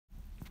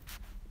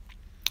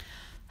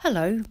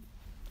Hello,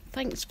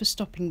 thanks for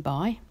stopping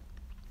by.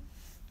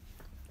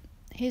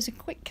 Here's a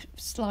quick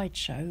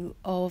slideshow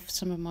of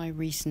some of my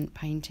recent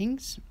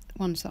paintings,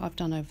 ones that I've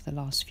done over the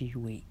last few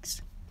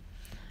weeks.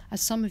 As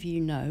some of you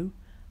know,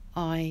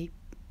 I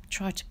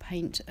try to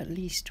paint at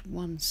least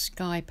one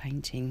sky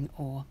painting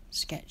or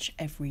sketch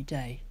every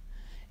day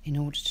in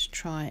order to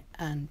try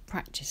and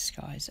practice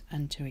skies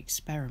and to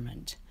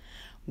experiment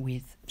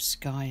with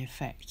sky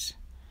effects.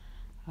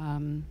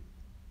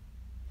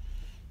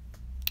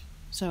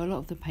 So a lot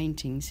of the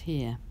paintings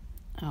here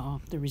are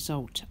the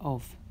result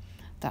of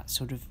that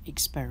sort of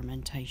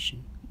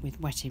experimentation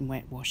with wet in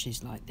wet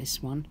washes like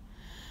this one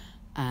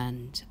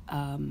and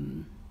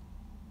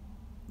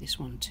this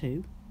one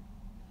too.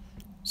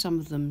 Some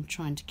of them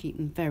trying to keep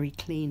them very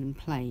clean and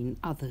plain,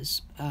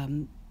 others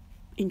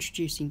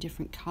introducing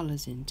different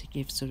colours in to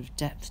give sort of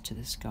depth to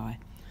the sky.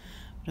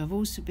 But I've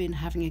also been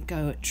having a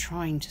go at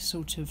trying to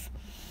sort of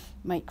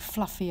make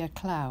fluffier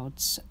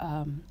clouds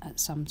at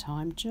some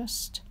time,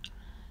 just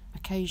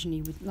occasionally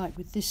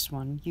with this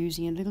one,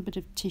 using a little bit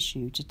of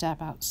tissue to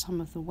dab out some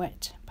of the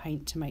wet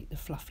paint to make the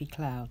fluffy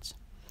clouds.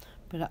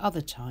 But at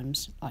other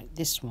times, like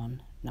this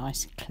one,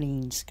 nice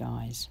clean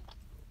skies.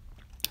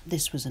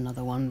 This was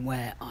another one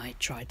where I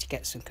tried to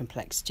get some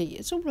complexity.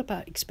 It's all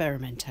about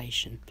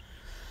experimentation.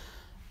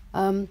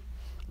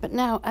 But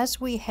now,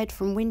 as we head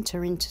from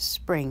winter into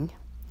spring,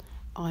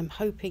 I'm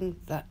hoping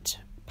that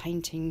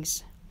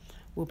paintings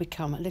will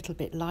become a little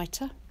bit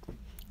lighter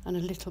and a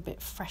little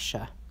bit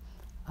fresher.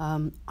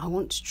 I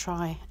want to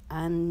try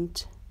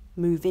and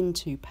move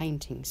into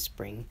painting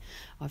spring.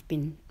 I've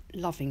been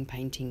loving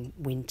painting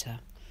winter.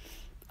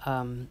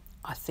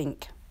 I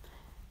think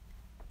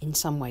in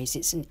some ways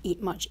it's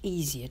much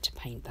easier to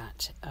paint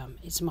that.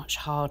 It's much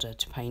harder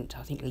to paint,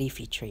 I think,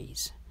 leafy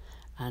trees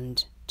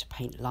and to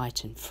paint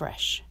light and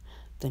fresh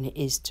than it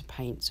is to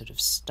paint sort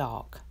of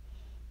stark,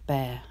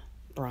 bare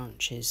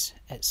branches,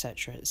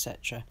 etc.,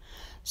 etc.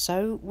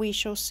 So we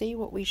shall see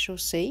what we shall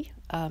see.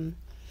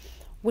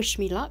 Wish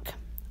me luck.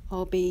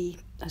 I'll be,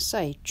 I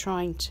say,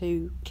 trying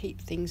to keep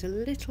things a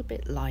little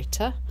bit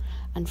lighter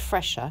and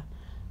fresher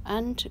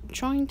and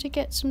trying to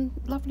get some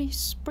lovely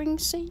spring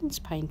scenes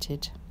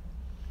painted.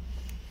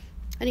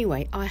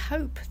 Anyway, I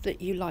hope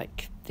that you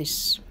like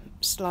this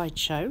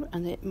slideshow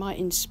and it might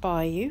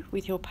inspire you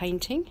with your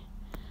painting,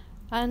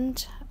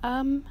 and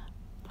I'll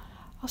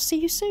see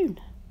you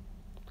soon.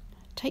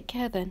 Take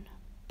care then.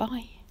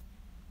 Bye.